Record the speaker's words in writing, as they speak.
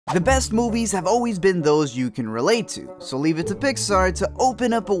The best movies have always been those you can relate to, so leave it to Pixar to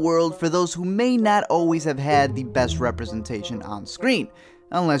open up a world for those who may not always have had the best representation on screen.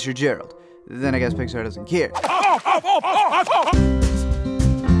 Unless you're Gerald. Then I guess Pixar doesn't care.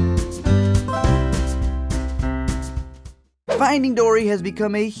 Finding Dory has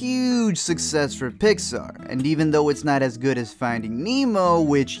become a huge success for Pixar, and even though it's not as good as Finding Nemo,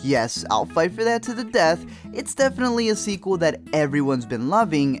 which yes, I'll fight for that to the death, it's definitely a sequel that everyone's been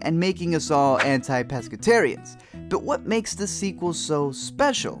loving and making us all anti-pescatarians. But what makes this sequel so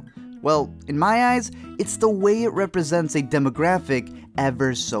special? Well, in my eyes, it's the way it represents a demographic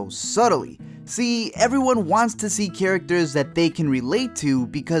ever so subtly. See, everyone wants to see characters that they can relate to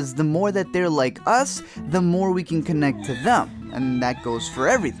because the more that they're like us, the more we can connect to them. And that goes for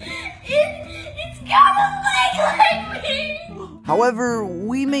everything. It's got a leg like me! However,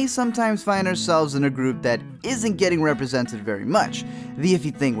 we may sometimes find ourselves in a group that isn't getting represented very much. The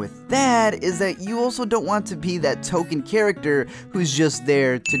iffy thing with that is that you also don't want to be that token character who's just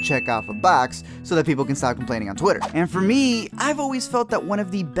there to check off a box so that people can stop complaining on Twitter. And for me, I've always felt that one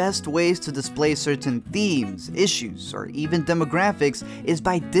of the best ways to display certain themes, issues, or even demographics is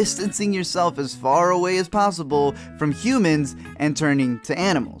by distancing yourself as far away as possible from humans and turning to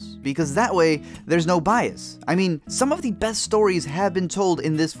animals, because that way there's no bias. I mean, some of the best stories have been told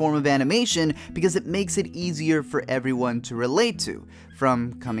in this form of animation because it makes it easier for everyone to relate to,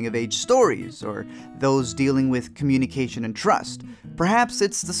 from coming-of-age stories, or those dealing with communication and trust. Perhaps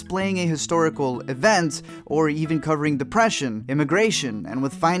it's displaying a historical event, or even covering depression, immigration, and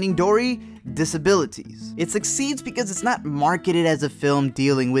with Finding Dory, disabilities. It succeeds because it's not marketed as a film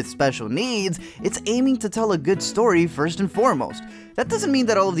dealing with special needs, it's aiming to tell a good story first and foremost. That doesn't mean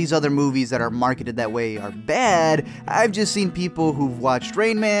that all of these other movies that are marketed that way are bad. I've just seen people who've watched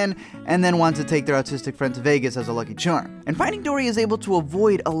Rain Man and then want to take their autistic friend to Vegas as a lucky charm. And Finding Dory is able to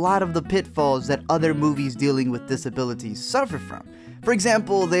avoid a lot of the pitfalls that other movies dealing with disabilities suffer from. For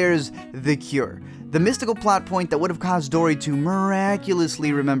example, there's The Cure, the mystical plot point that would have caused Dory to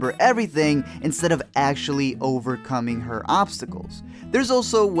miraculously remember everything instead of actually overcoming her obstacles. There's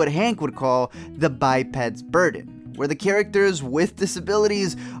also what Hank would call the biped's burden, where the characters with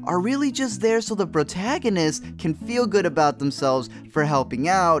disabilities are really just there so the protagonist can feel good about themselves for helping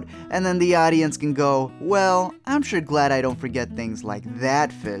out, and then the audience can go, well, I'm sure glad I don't forget things like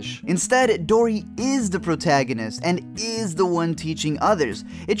that fish. Instead, Dory is the protagonist and is the one teaching others.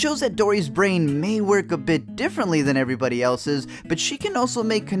 It shows that Dory's brain may work a bit differently than everybody else's, but she can also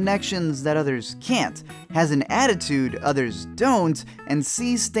make connections that others can't, has an attitude others don't, and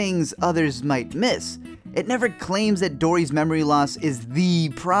sees things others might miss. It never claims that Dory's memory loss is the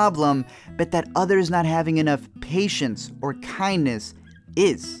problem, but that others not having enough patience or kindness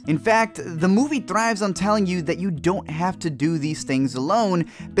is. In fact, the movie thrives on telling you that you don't have to do these things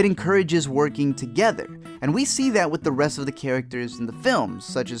alone, but encourages working together. And we see that with the rest of the characters in the films,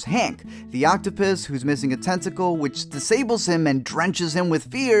 such as Hank, the octopus who's missing a tentacle which disables him and drenches him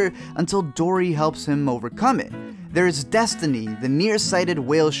with fear until Dory helps him overcome it. There's Destiny, the nearsighted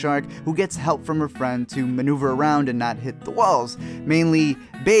whale shark who gets help from her friend to maneuver around and not hit the walls. Mainly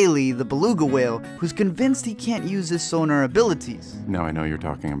Bailey, the beluga whale, who's convinced he can't use his sonar abilities. Now I know you're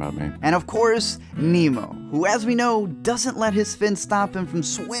talking about me. And of course, Nemo, who as we know, doesn't let his fin stop him from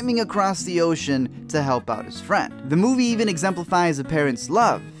swimming across the ocean to help out his friend. The movie even exemplifies a parent's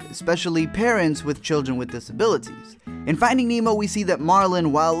love, especially parents with children with disabilities. In Finding Nemo, we see that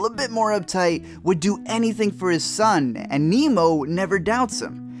Marlin, while a bit more uptight, would do anything for his son, and Nemo never doubts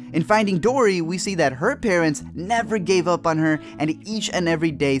him. In Finding Dory, we see that her parents never gave up on her and each and every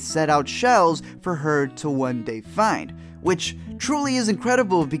day set out shells for her to one day find. Which truly is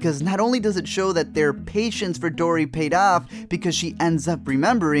incredible because not only does it show that their patience for Dory paid off because she ends up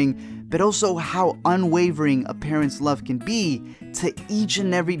remembering, but also how unwavering a parent's love can be to each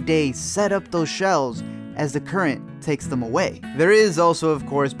and every day set up those shells as the current takes them away. There is also, of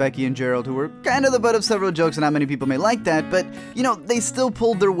course, Becky and Gerald, who were kind of the butt of several jokes and not many people may like that, but, you know, they still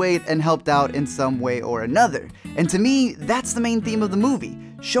pulled their weight and helped out in some way or another. And to me, that's the main theme of the movie,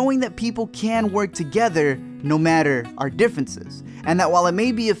 showing that people can work together no matter our differences. And that while it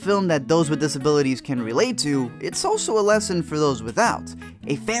may be a film that those with disabilities can relate to, it's also a lesson for those without.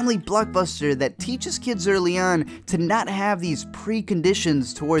 A family blockbuster that teaches kids early on to not have these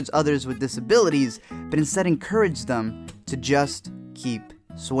preconditions towards others with disabilities, but instead encourage them to just keep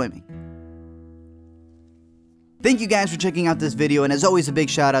swimming. Thank you guys for checking out this video, and as always, a big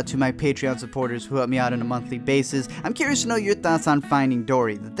shout out to my Patreon supporters who help me out on a monthly basis. I'm curious to know your thoughts on Finding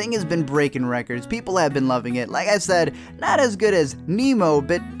Dory. The thing has been breaking records. People have been loving it. Like I said, not as good as Nemo,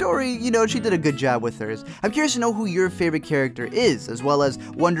 but Dory, you know, she did a good job with hers. I'm curious to know who your favorite character is, as well as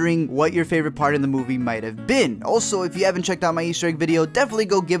wondering what your favorite part in the movie might have been. Also, if you haven't checked out my Easter egg video, definitely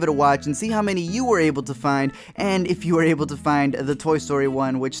go give it a watch and see how many you were able to find, and if you were able to find the Toy Story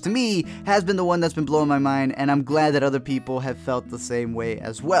one, which to me has been the one that's been blowing my mind, and I'm glad that other people have felt the same way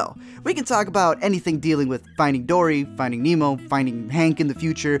as well. We can talk about anything dealing with Finding Dory, Finding Nemo, Finding Hank in the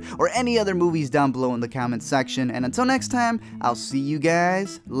future, or any other movies down below in the comments section, and until next time, I'll see you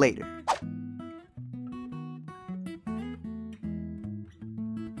guys later.